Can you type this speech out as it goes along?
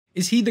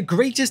Is he the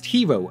greatest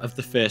hero of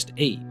the First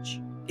Age?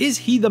 Is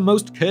he the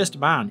most cursed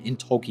man in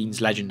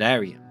Tolkien's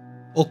Legendarium?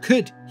 Or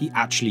could he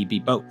actually be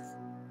both?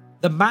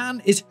 The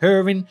man is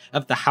Húrin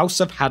of the House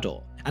of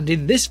Hador, and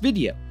in this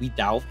video we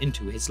delve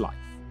into his life.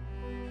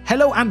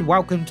 Hello and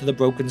welcome to The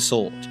Broken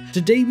Sword.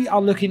 Today we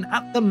are looking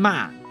at the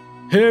man,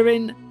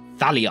 Húrin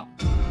Thalion.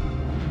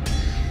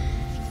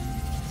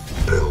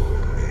 Build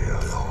me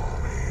an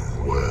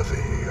army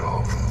worthy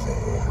of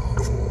Mordor.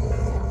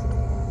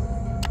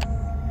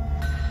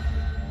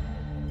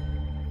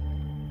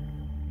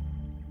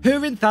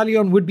 Húrin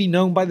Thalion would be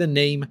known by the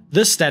name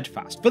The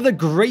Steadfast for the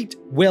great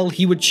will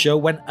he would show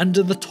when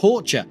under the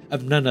torture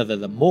of none other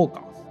than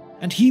Morgoth,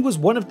 and he was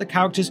one of the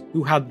characters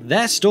who had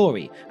their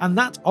story, and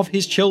that of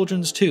his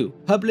children's too,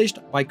 published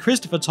by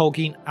Christopher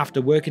Tolkien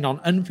after working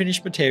on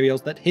unfinished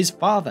materials that his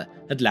father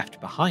had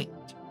left behind.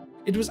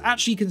 It was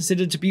actually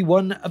considered to be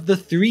one of the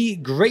 3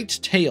 great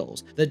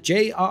tales that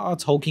J.R.R.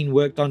 Tolkien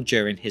worked on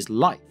during his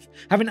life,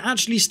 having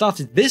actually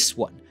started this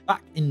one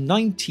back in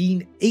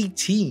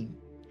 1918.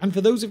 And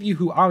for those of you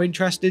who are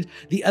interested,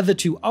 the other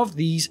 2 of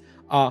these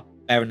are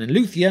Beren and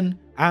Luthien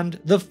and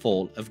The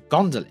Fall of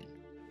Gondolin.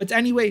 But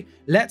anyway,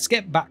 let's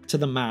get back to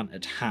the man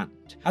at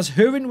hand, as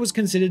Húrin was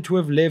considered to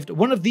have lived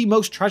one of the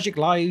most tragic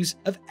lives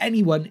of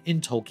anyone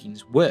in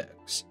Tolkien's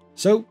works.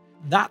 So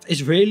that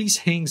is really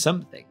saying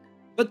something.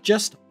 But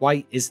just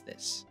why is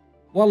this?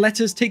 Well,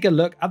 let us take a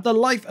look at the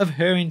life of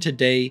Húrin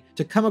today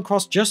to come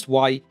across just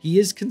why he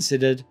is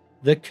considered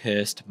the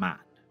cursed man.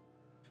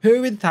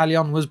 Húrin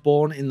Thalion was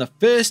born in the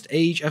First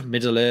Age of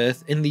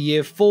Middle-earth in the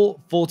year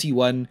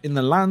 441 in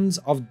the lands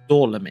of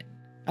Dórlamin,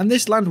 and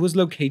this land was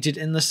located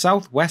in the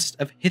southwest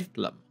of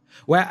Hithlum,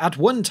 where at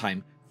one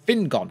time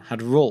Fingon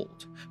had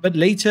ruled, but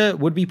later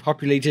would be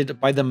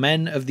populated by the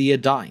men of the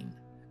Edain,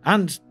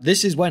 and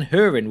this is when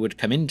Húrin would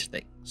come into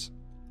things.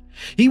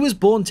 He was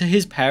born to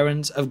his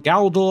parents of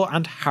Galdor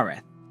and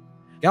Hareth.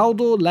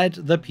 Galdor led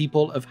the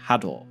people of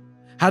Hador,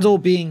 Hador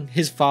being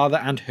his father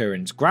and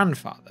Húrin's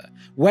grandfather,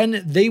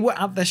 when they were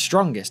at their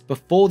strongest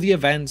before the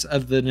events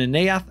of the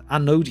Nanaeth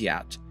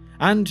Anodiat,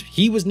 and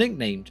he was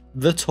nicknamed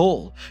the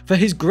Tall for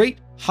his great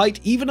height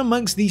even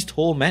amongst these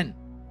tall men.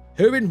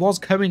 Húrin was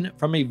coming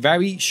from a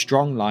very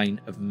strong line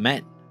of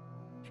men.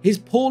 His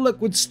poor luck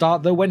would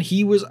start though when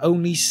he was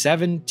only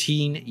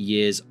 17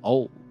 years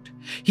old.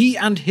 He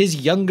and his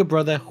younger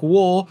brother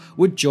Huor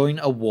would join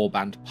a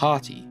warband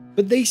party,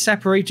 but they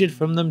separated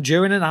from them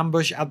during an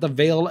ambush at the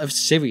Vale of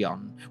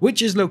Sirion,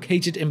 which is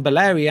located in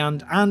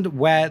Beleriand and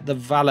where the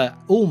Valar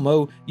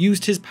Ulmo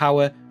used his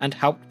power and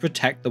helped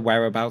protect the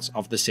whereabouts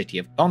of the city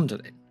of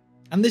Gondolin.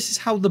 And this is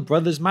how the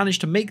brothers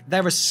managed to make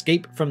their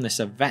escape from this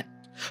event,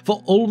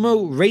 for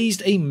Ulmo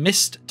raised a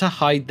mist to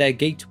hide their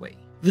gateway.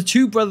 The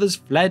 2 brothers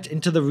fled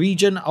into the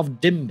region of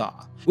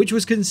Dimbar, which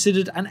was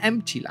considered an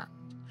empty land,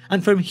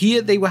 and from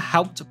here they were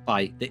helped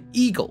by the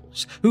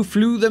Eagles, who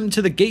flew them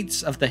to the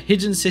gates of the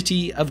hidden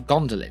city of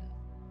Gondolin.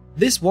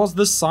 This was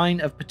the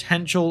sign of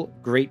potential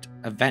great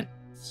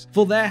events,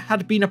 for there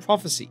had been a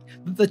prophecy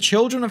that the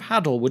children of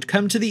Hador would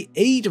come to the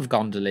aid of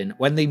Gondolin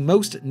when they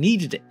most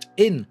needed it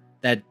in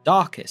their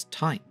darkest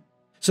time.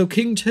 So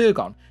King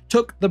Turgon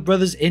took the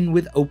brothers in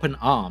with open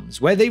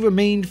arms, where they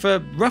remained for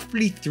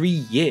roughly 3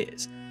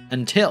 years,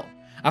 until,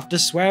 after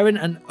swearing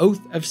an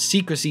oath of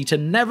secrecy to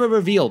never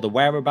reveal the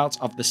whereabouts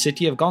of the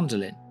city of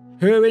Gondolin,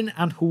 Húrin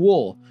and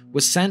Huor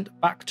were sent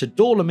back to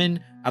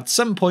Dórlamin at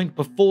some point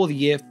before the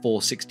year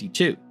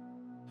 462.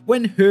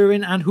 When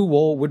Húrin and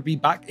Huor would be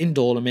back in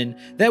Dórlamin,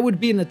 there would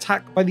be an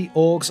attack by the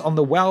orcs on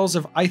the wells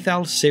of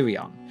Ithel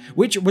Sirion,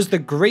 which was the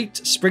great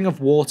spring of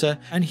water,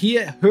 and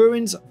here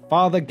Húrin's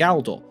father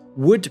Galdor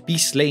would be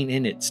slain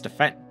in its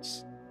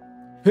defense.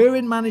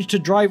 Húrin managed to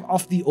drive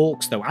off the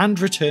orcs though and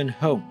return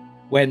home,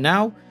 where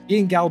now,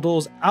 being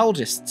Galdor's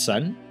eldest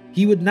son,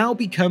 he would now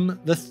become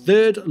the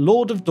 3rd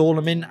Lord of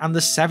Dórlamin and the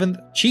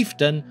 7th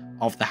Chieftain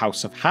of the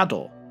House of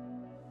Hador.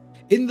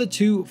 In the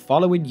 2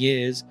 following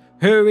years,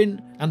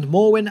 Húrin and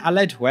Morwen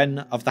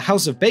Aledwen of the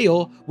House of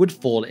Beor would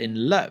fall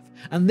in love,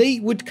 and they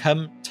would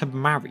come to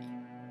marry.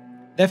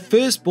 Their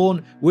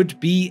firstborn would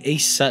be a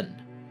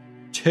son,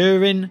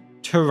 Turin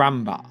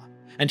Turambar,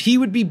 and he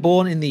would be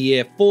born in the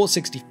year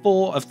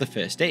 464 of the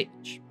First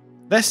Age.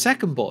 Their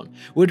secondborn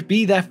would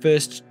be their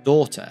first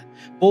daughter,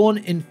 born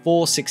in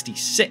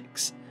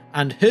 466,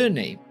 and her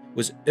name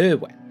was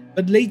Erwen,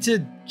 but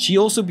later she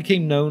also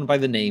became known by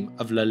the name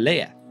of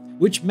Lalaeth,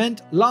 which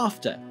meant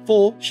laughter,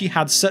 for she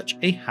had such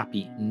a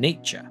happy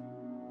nature.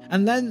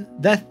 And then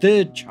their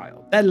 3rd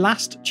child, their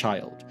last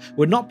child,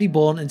 would not be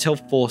born until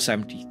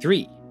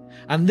 473,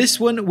 and this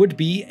one would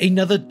be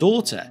another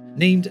daughter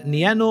named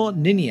Nienor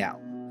Niniel.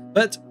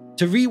 But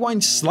to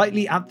rewind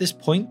slightly at this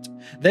point,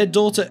 their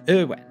daughter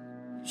Erwen,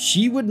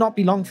 she would not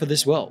be long for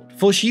this world,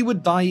 for she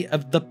would die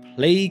of the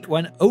plague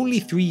when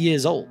only 3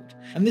 years old,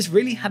 and this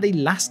really had a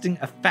lasting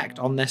effect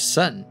on their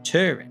son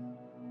Turin.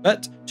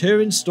 But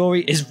Turin's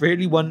story is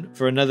really one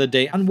for another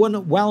day, and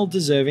one well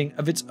deserving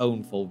of its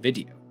own full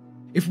video.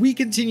 If we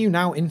continue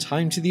now in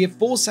time to the year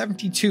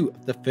 472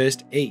 of the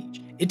First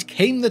Age, it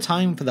came the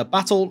time for the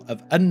Battle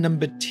of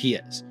Unnumbered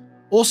Tears.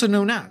 also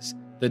known as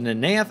the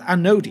Neneath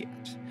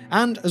Anodiad,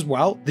 and as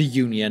well the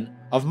Union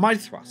of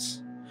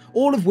Mithras,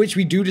 all of which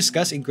we do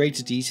discuss in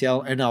greater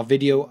detail in our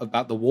video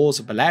about the Wars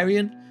of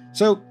Beleriand,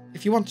 so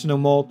if you want to know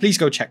more, please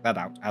go check that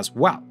out as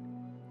well.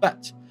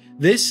 But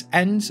this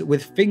ends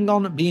with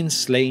Fingon being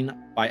slain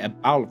by a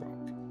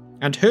Balrog,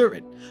 and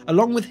Húrin,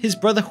 along with his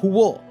brother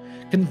Huor,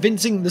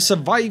 convincing the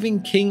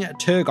surviving King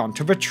Turgon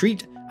to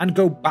retreat and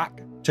go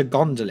back to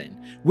Gondolin,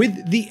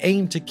 with the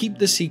aim to keep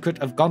the secret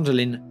of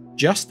Gondolin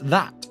just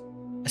that,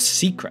 a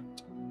secret.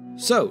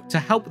 So, to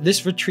help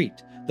this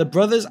retreat, the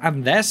brothers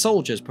and their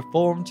soldiers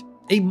performed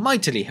a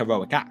mightily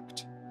heroic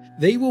act.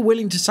 They were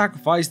willing to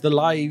sacrifice the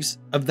lives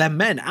of their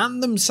men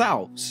and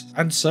themselves,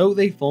 and so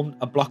they formed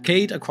a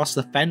blockade across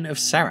the Fen of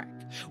Serek,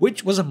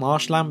 which was a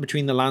marshland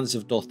between the lands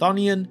of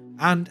Dorthonion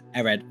and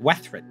Ered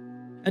Wethrin.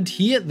 And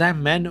here their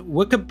men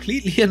were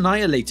completely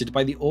annihilated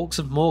by the orcs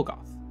of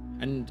Morgoth.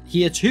 And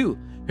here too,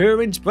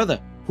 Húrin's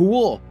brother,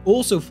 Huor,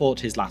 also fought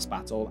his last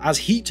battle as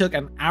he took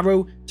an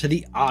arrow to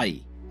the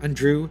eye and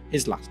drew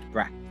his last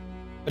breath.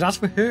 But as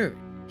for Húrin,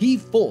 he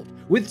fought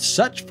with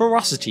such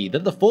ferocity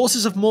that the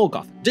forces of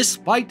Morgoth,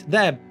 despite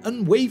their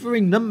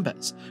unwavering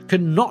numbers,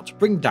 could not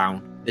bring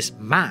down this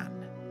man.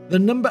 The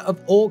number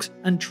of orcs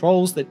and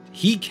trolls that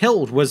he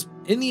killed was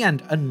in the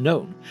end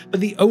unknown, but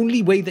the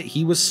only way that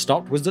he was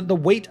stopped was that the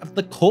weight of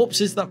the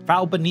corpses that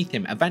fell beneath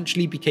him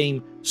eventually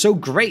became so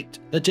great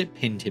that it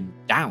pinned him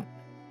down.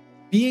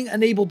 Being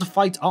unable to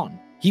fight on,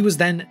 he was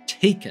then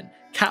taken,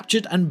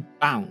 captured and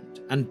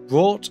bound, and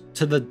brought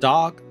to the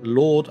Dark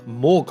Lord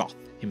Morgoth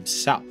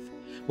himself,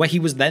 where he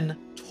was then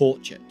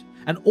tortured,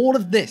 and all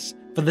of this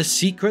for the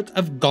secret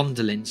of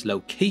Gondolin's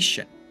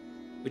location.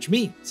 Which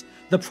means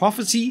the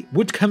prophecy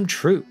would come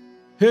true.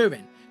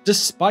 Húrin,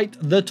 despite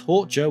the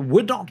torture,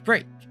 would not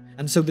break,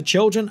 and so the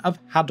children of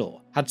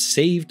Hador had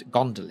saved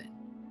Gondolin,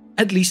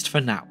 at least for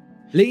now,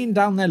 laying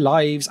down their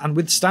lives and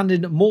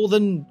withstanding more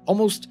than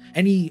almost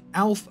any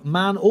elf,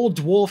 man or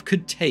dwarf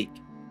could take,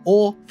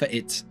 or for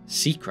its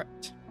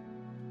secret.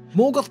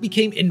 Morgoth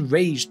became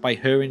enraged by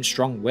Húrin's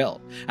strong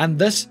will, and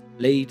thus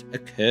laid a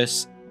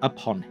curse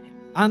upon him,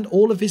 and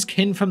all of his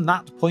kin from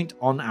that point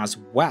on as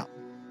well.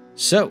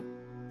 So,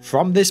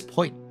 from this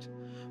point,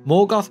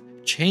 Morgoth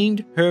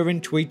chained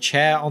Húrin to a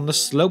chair on the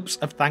slopes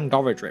of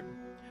Thangorodrim,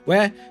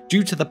 where,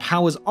 due to the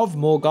powers of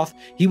Morgoth,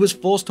 he was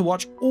forced to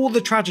watch all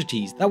the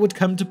tragedies that would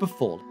come to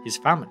befall his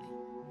family,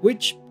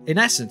 which, in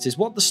essence, is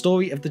what the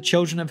story of the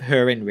children of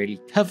Húrin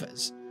really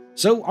covers.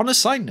 So, on a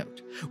side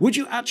note, would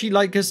you actually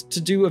like us to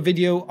do a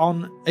video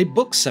on a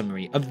book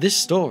summary of this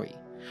story?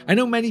 I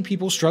know many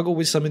people struggle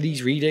with some of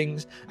these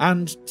readings,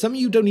 and some of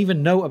you don't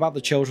even know about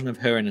the children of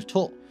Húrin at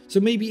all. So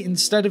maybe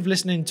instead of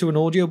listening to an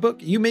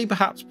audiobook, you may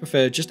perhaps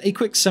prefer just a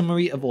quick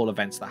summary of all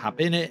events that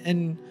happen in it,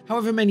 and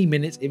however many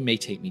minutes it may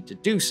take me to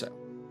do so.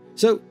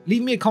 So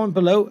leave me a comment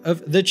below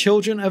of the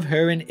children of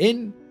Húrin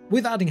in,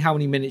 with adding how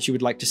many minutes you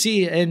would like to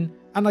see it in,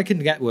 and I can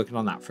get working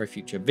on that for a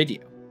future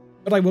video.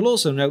 But I will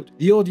also note,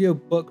 the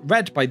audiobook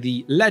read by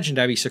the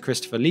legendary Sir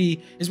Christopher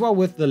Lee is well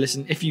worth the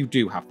listen if you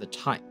do have the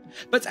time.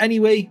 But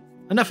anyway,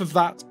 enough of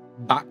that,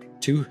 back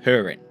to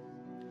Húrin.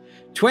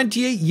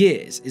 28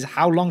 years is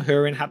how long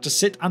Húrin had to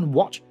sit and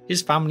watch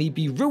his family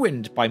be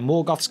ruined by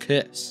Morgoth's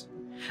curse.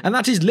 And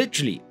that is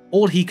literally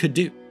all he could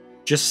do,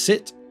 just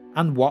sit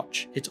and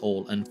watch it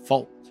all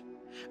unfold,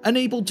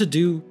 unable to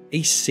do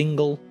a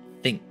single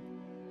thing.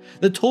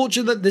 The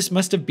torture that this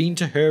must have been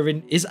to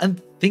Húrin is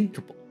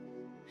unthinkable.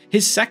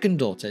 His second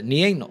daughter,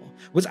 Nienor,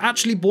 was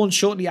actually born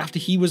shortly after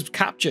he was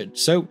captured,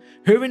 so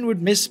Húrin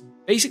would miss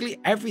basically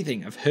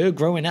everything of her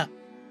growing up.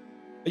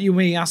 But you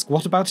may ask,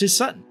 what about his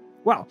son?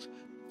 Well,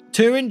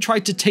 Turin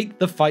tried to take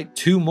the fight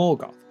to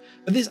Morgoth,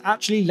 but this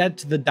actually led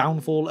to the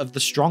downfall of the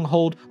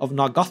stronghold of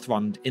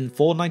Nargothrond in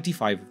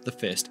 495 of the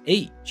First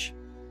Age.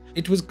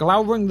 It was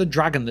Glaurung the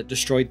dragon that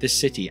destroyed this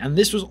city, and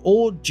this was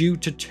all due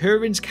to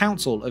Turin's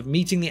counsel of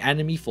meeting the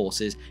enemy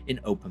forces in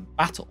open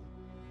battle.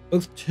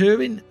 Both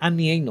Turin and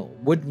Nienor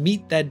would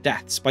meet their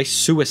deaths by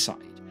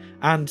suicide,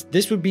 and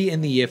this would be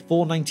in the year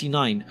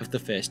 499 of the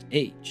First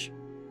Age.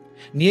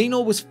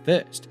 Nienor was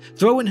first,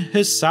 throwing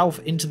herself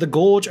into the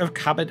gorge of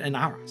Cabed and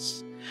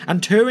Arras,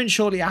 and Turin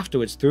shortly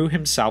afterwards threw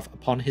himself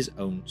upon his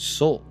own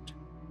sword.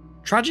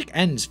 Tragic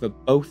ends for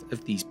both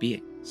of these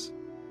beings.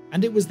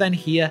 And it was then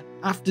here,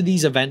 after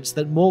these events,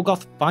 that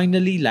Morgoth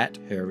finally let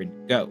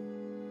Húrin go.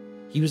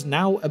 He was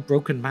now a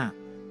broken man.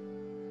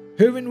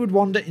 Húrin would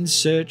wander in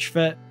search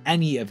for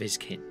any of his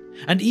kin,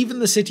 and even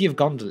the city of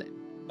Gondolin,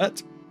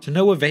 but to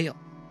no avail.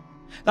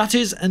 That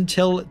is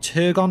until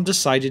Turgon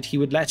decided he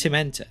would let him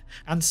enter,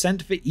 and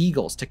sent for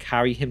eagles to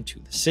carry him to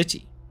the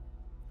city.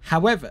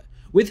 However,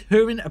 with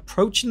Húrin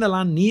approaching the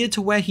land near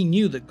to where he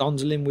knew that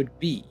Gondolin would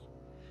be,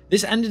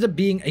 this ended up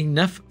being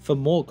enough for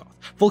Morgoth,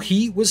 for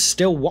he was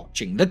still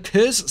watching, the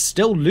curse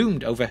still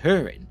loomed over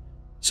Húrin.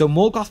 So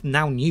Morgoth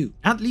now knew,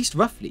 at least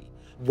roughly,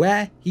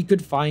 where he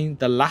could find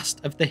the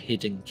last of the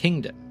hidden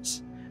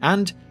kingdoms,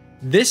 and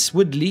this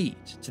would lead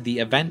to the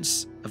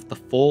events of the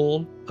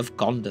fall of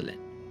Gondolin.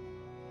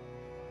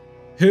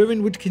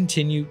 Húrin would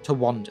continue to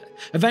wander,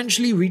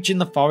 eventually reaching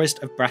the forest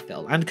of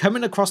Brethil and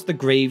coming across the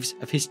graves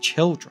of his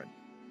children.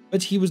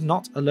 But he was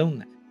not alone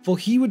there, for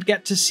he would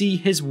get to see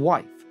his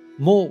wife,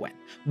 Morwen,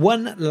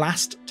 one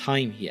last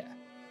time here,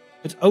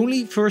 but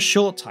only for a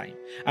short time,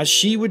 as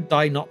she would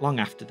die not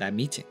long after their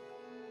meeting.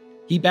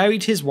 He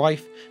buried his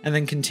wife and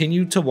then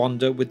continued to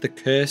wander with the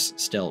curse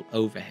still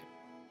over him,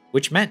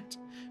 which meant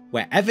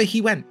wherever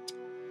he went,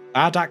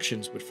 bad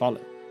actions would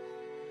follow.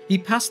 He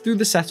passed through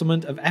the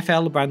settlement of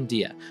Efel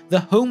Brandir,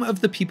 the home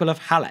of the people of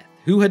Haleth,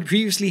 who had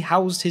previously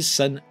housed his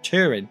son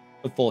Turin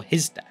before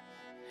his death.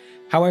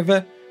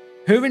 However,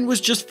 Húrin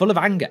was just full of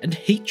anger and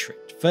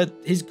hatred for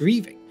his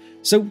grieving,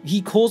 so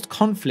he caused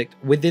conflict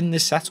within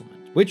this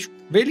settlement, which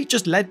really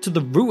just led to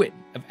the ruin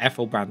of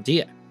Efel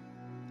Brandir.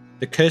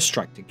 The curse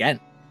struck again.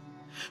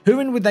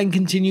 Húrin would then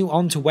continue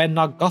on to where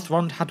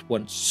Nargothrond had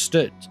once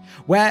stood,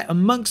 where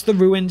amongst the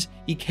ruins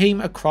he came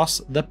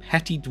across the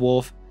petty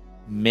dwarf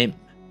Mim.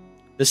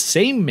 The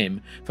same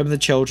Mim from the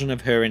Children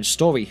of Húrin's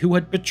story who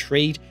had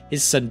betrayed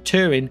his son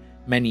Turin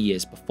many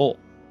years before.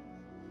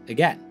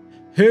 Again,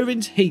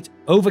 Húrin's hate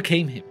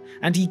overcame him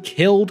and he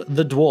killed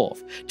the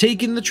dwarf,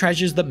 taking the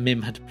treasures that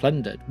Mim had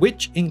plundered,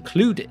 which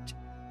included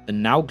the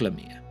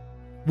Nauglamir.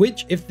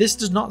 Which, if this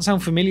does not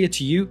sound familiar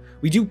to you,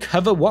 we do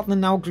cover what the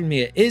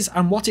Nauglamir is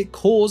and what it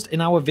caused in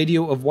our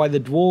video of why the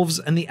dwarves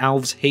and the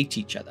elves hate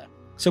each other.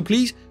 So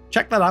please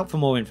check that out for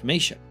more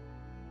information.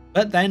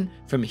 But then,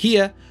 from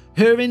here,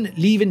 Húrin,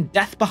 leaving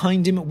death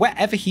behind him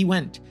wherever he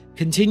went,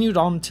 continued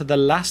on to the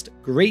last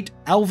great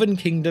elven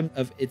kingdom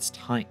of its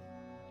time,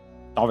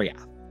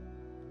 Doriath.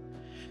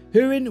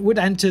 Húrin would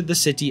enter the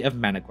city of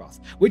Menegroth,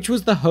 which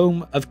was the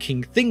home of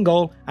King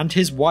Thingol and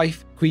his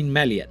wife Queen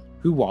Melian,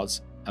 who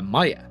was a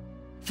Maya.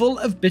 Full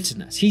of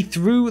bitterness, he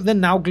threw the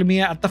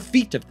Nauglamir at the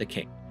feet of the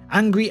king,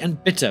 angry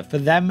and bitter for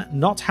them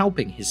not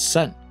helping his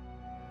son.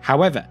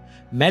 However,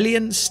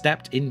 Melian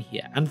stepped in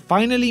here and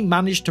finally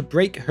managed to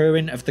break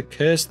Húrin of the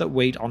curse that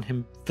weighed on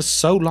him for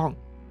so long.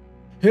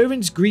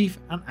 Húrin's grief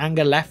and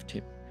anger left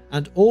him,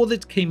 and all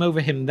that came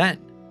over him then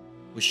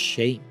was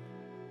shame.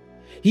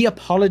 He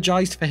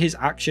apologized for his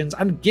actions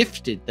and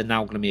gifted the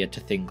Nauglamir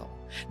to Thingol,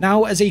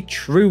 now as a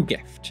true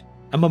gift,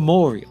 a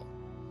memorial.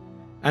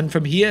 And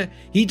from here,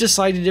 he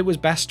decided it was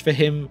best for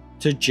him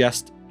to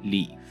just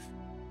leave.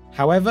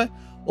 However,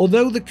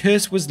 although the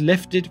curse was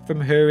lifted from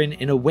Húrin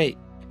in a way,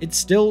 it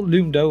still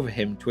loomed over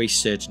him to a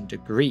certain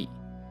degree,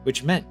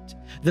 which meant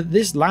that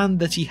this land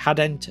that he had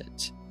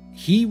entered,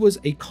 he was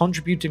a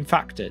contributing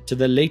factor to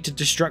the later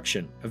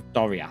destruction of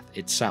Doriath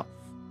itself.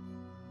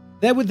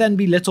 There would then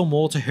be little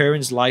more to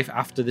Húrin's life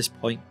after this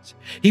point.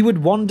 He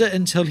would wander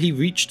until he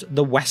reached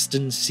the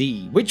Western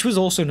Sea, which was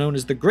also known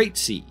as the Great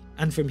Sea,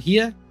 and from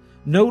here,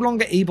 no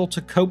longer able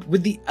to cope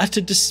with the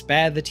utter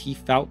despair that he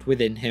felt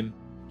within him,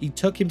 he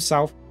took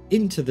himself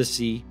into the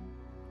sea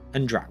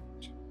and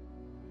drowned.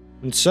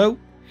 And so,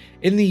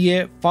 in the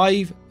year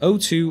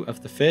 502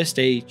 of the First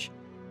Age,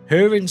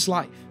 Húrin's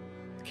life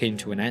came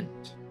to an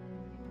end.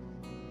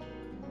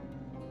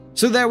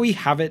 So there we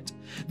have it,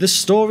 the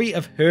story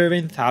of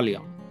Húrin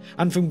Thalion.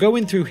 And from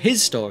going through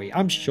his story,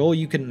 I'm sure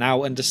you can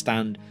now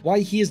understand why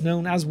he is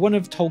known as one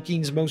of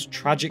Tolkien's most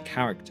tragic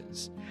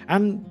characters,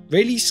 and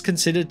really is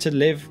considered to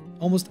live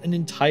almost an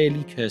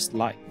entirely cursed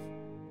life.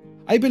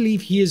 I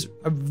believe he is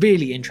a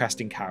really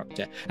interesting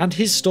character, and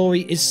his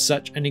story is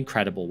such an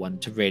incredible one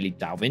to really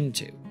delve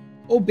into,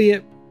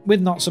 albeit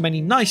with not so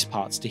many nice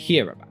parts to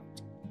hear about.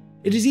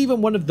 It is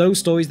even one of those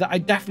stories that I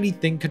definitely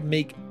think could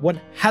make one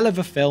hell of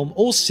a film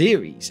or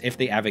series if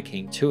they ever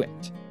came to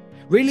it.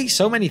 Really,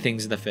 so many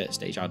things in the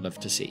First Age I'd love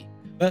to see,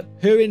 but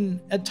Húrin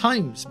at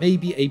times may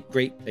be a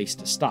great place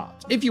to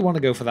start if you want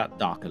to go for that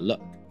darker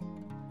look.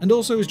 And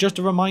also as just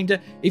a reminder,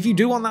 if you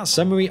do want that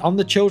summary on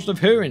the Children of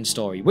Húrin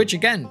story, which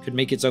again could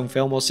make its own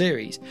film or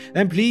series,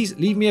 then please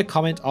leave me a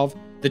comment of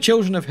the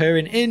Children of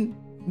Húrin in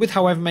with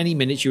however many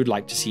minutes you would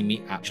like to see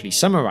me actually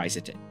summarize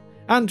it in.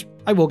 And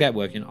I will get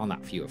working on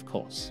that for you, of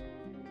course.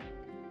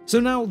 So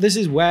now this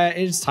is where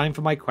it is time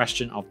for my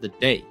question of the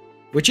day,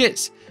 which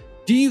is,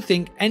 do you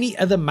think any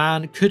other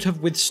man could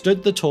have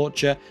withstood the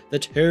torture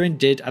that Húrin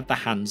did at the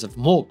hands of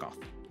Morgoth?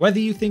 Whether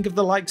you think of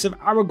the likes of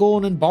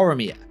Aragorn and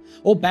Boromir,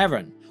 or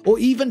Beren, or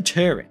even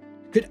Turin,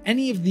 could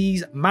any of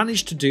these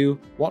manage to do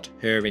what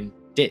Húrin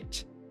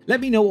did?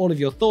 Let me know all of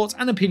your thoughts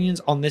and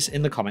opinions on this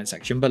in the comment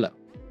section below.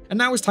 And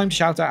now it's time to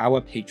shout out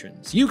our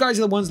patrons. You guys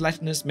are the ones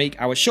letting us make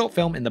our short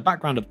film in the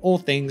background of all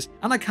things,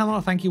 and I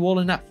cannot thank you all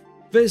enough.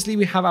 Firstly,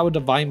 we have our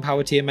Divine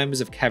Power tier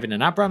members of Kevin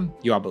and Abram,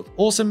 you are both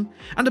awesome,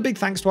 and a big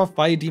thanks to our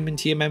Fire Demon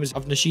tier members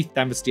of Nashith,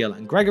 Denversteel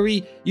and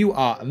Gregory, you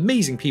are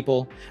amazing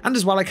people, and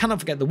as well I cannot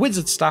forget the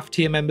Wizard staff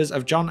tier members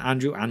of John,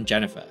 Andrew and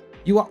Jennifer.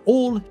 You are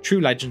all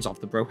true legends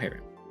of the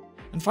Brohirrim.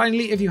 And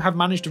finally, if you have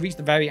managed to reach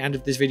the very end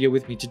of this video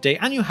with me today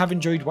and you have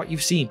enjoyed what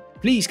you've seen,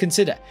 please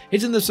consider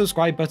hitting the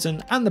subscribe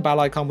button and the bell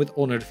icon with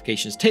all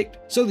notifications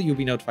ticked so that you'll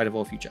be notified of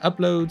all future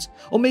uploads,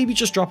 or maybe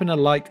just dropping a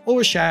like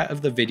or a share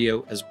of the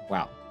video as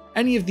well.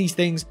 Any of these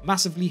things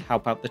massively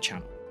help out the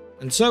channel.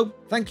 And so,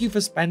 thank you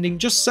for spending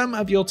just some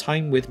of your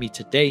time with me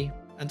today,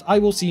 and I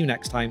will see you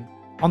next time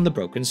on the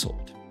broken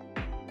sword.